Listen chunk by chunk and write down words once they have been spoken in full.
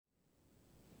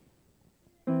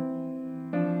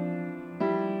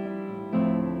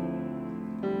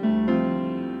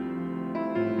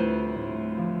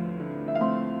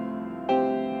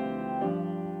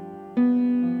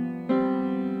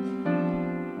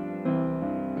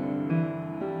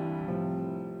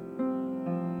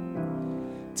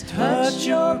Touch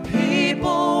your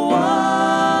people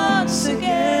once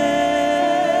again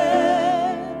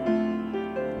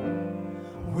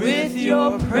with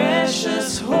your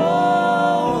precious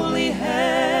holy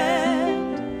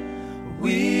hand.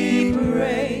 We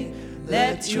pray,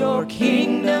 let your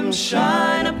kingdom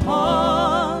shine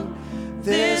upon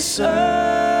this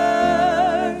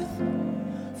earth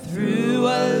through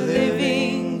a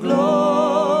living,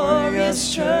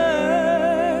 glorious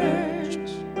church,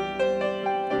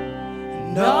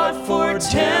 not for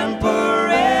temporary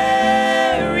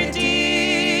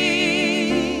deeds,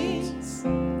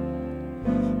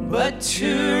 but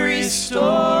to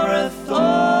restore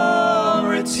authority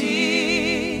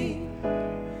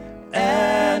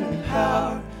and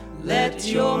power. Let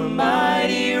your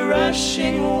mighty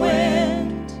rushing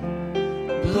wind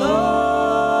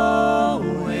blow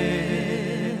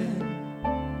in.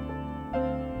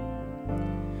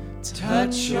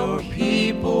 Touch your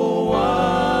people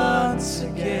once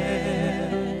again.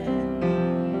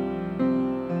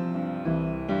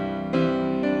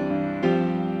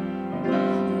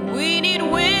 We need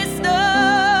wisdom,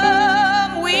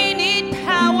 we need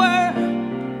power,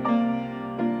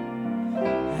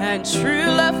 and true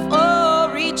love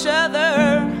for each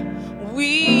other.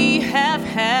 We have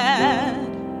had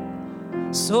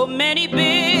so many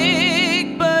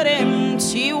big but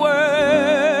empty words,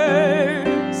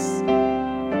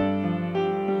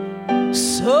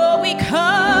 so we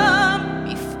come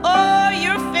before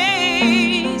your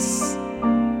face,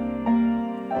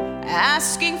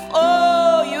 asking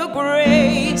for your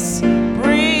grace.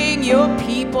 Bring your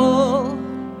people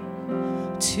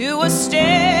to a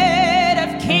state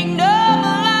of kingdom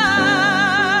light.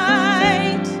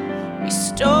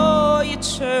 Restore your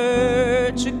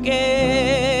church again.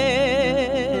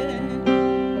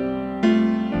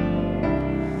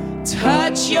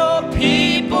 Touch your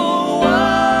people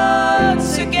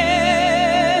once again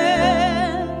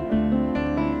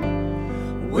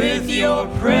with your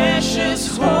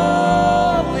precious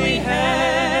holy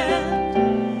hand.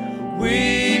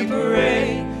 We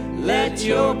pray, let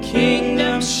your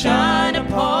kingdom shine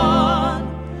upon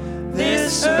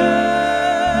this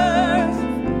earth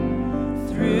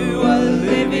through a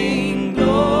living,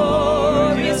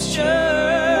 glorious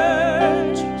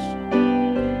church,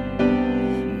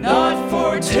 not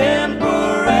for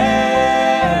temporary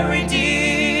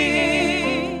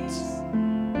deeds,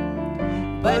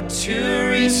 but to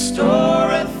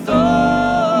restore authority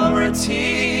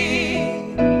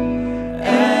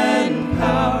and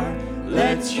power.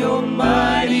 Let your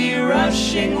mighty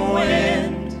rushing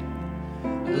wind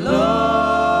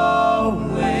blow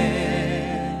in.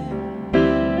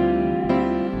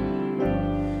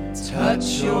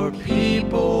 Touch your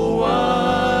people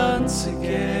once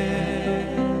again.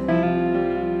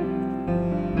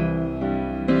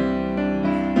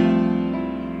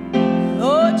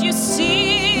 Lord, you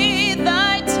see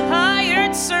thy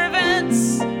tired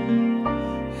servants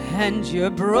and your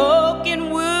broken,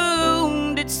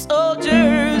 wounded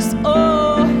soldiers.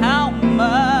 Oh, how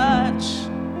much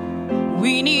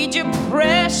we need your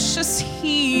precious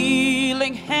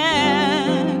healing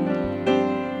hand.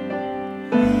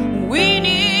 We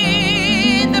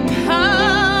need the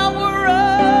power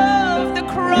of the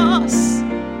cross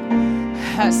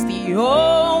as the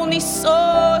only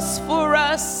source for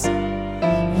us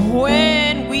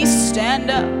when we stand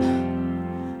up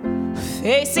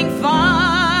facing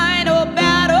final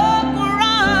battle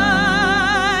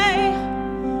cry.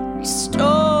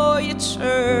 Restore your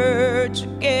church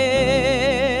again.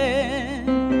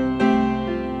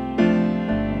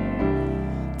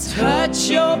 Touch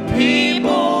your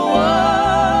people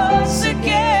once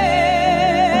again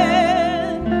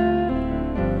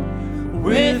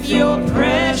with your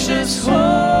precious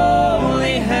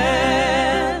holy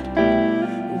hand.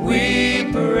 We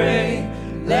pray,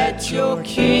 let your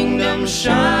kingdom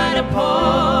shine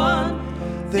upon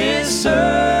this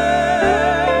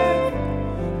earth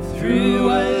through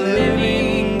a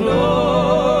living,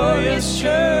 glorious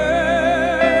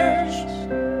church,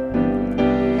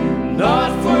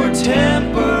 not for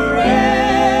temporary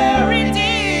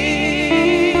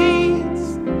deeds,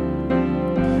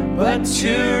 but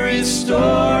to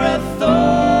restore authority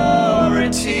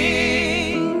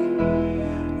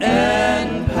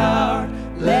and power.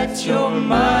 Let your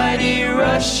mighty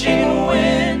rushing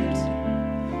wind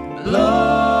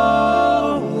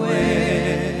blow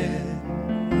in.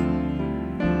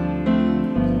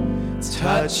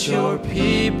 Touch your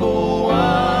people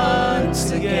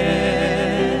once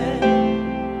again.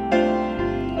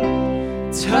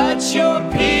 Touch your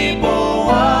people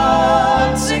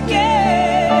once again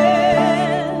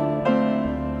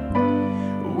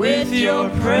with your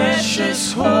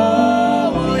precious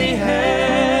holy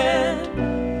hand,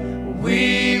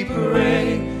 we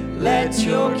pray, let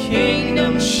your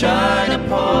kingdom shine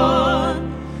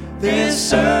upon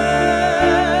this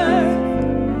earth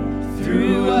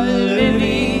through a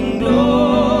living,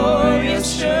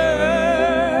 glorious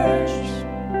church,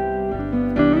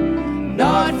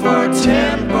 not for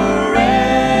temporary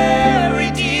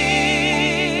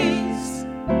deeds,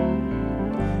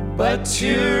 but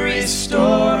to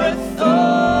restore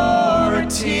authority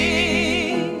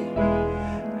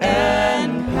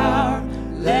and power.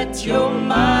 Let your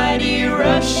mighty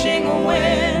rushing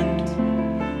wind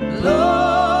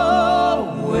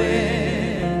blow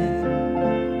in.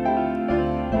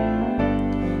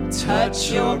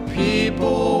 Touch your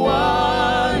people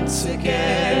once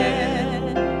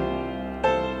again,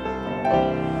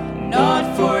 not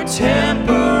for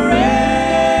temporary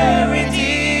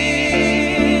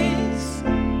deeds,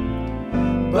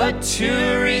 but to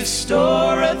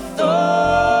restore authority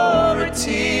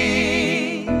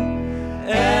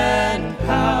and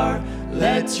power.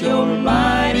 Let your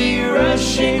mighty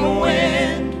rushing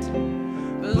wind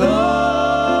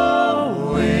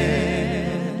blow in.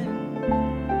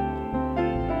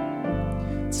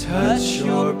 Touch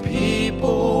your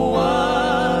people